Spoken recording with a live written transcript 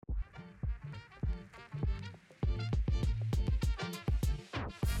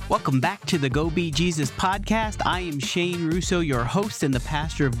Welcome back to the Go Be Jesus podcast. I am Shane Russo, your host and the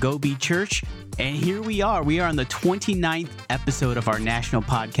pastor of Go Be Church. And here we are. We are on the 29th episode of our National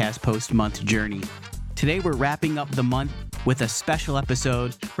Podcast Post-Month journey. Today, we're wrapping up the month with a special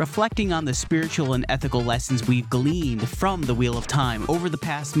episode reflecting on the spiritual and ethical lessons we've gleaned from the Wheel of Time. Over the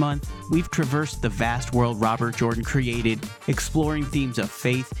past month, we've traversed the vast world Robert Jordan created, exploring themes of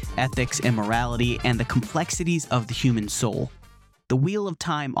faith, ethics, and morality, and the complexities of the human soul. The Wheel of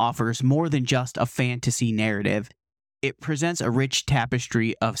Time offers more than just a fantasy narrative. It presents a rich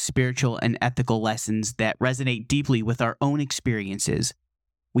tapestry of spiritual and ethical lessons that resonate deeply with our own experiences.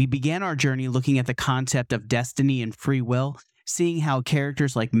 We began our journey looking at the concept of destiny and free will, seeing how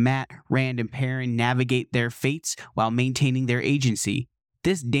characters like Matt, Rand, and Perrin navigate their fates while maintaining their agency.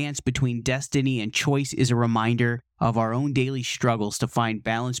 This dance between destiny and choice is a reminder of our own daily struggles to find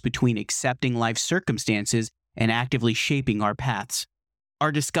balance between accepting life's circumstances and actively shaping our paths.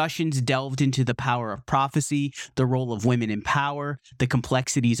 Our discussions delved into the power of prophecy, the role of women in power, the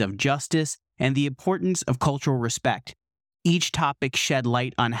complexities of justice, and the importance of cultural respect. Each topic shed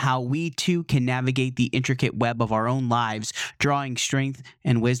light on how we too can navigate the intricate web of our own lives, drawing strength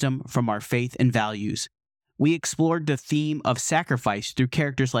and wisdom from our faith and values. We explored the theme of sacrifice through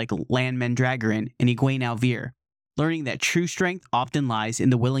characters like Lan Mandragoran and Egwene Alvear, learning that true strength often lies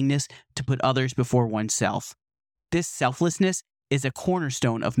in the willingness to put others before oneself. This selflessness is a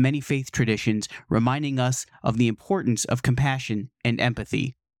cornerstone of many faith traditions, reminding us of the importance of compassion and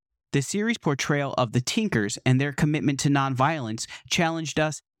empathy. The series' portrayal of the Tinkers and their commitment to nonviolence challenged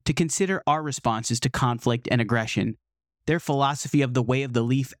us to consider our responses to conflict and aggression. Their philosophy of the way of the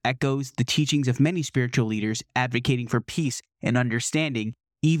leaf echoes the teachings of many spiritual leaders advocating for peace and understanding,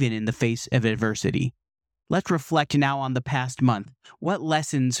 even in the face of adversity. Let's reflect now on the past month. What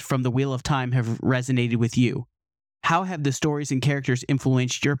lessons from the Wheel of Time have resonated with you? How have the stories and characters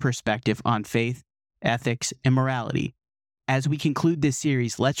influenced your perspective on faith, ethics, and morality? As we conclude this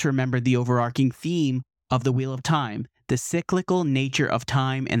series, let's remember the overarching theme of the Wheel of Time, the cyclical nature of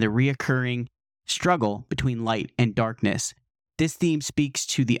time and the reoccurring struggle between light and darkness. This theme speaks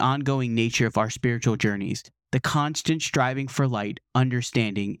to the ongoing nature of our spiritual journeys, the constant striving for light,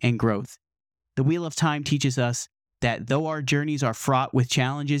 understanding, and growth. The Wheel of Time teaches us that though our journeys are fraught with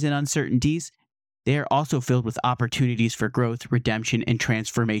challenges and uncertainties, they are also filled with opportunities for growth, redemption, and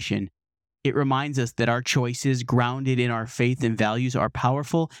transformation. It reminds us that our choices, grounded in our faith and values, are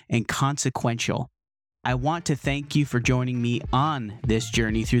powerful and consequential. I want to thank you for joining me on this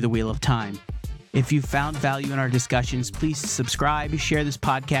journey through the Wheel of Time. If you found value in our discussions, please subscribe, share this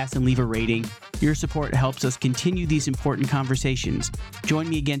podcast, and leave a rating. Your support helps us continue these important conversations. Join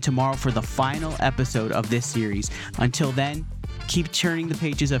me again tomorrow for the final episode of this series. Until then, keep turning the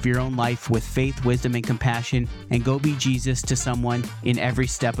pages of your own life with faith, wisdom, and compassion, and go be Jesus to someone in every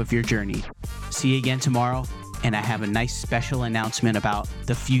step of your journey. See you again tomorrow, and I have a nice special announcement about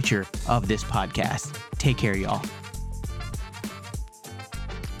the future of this podcast. Take care, y'all.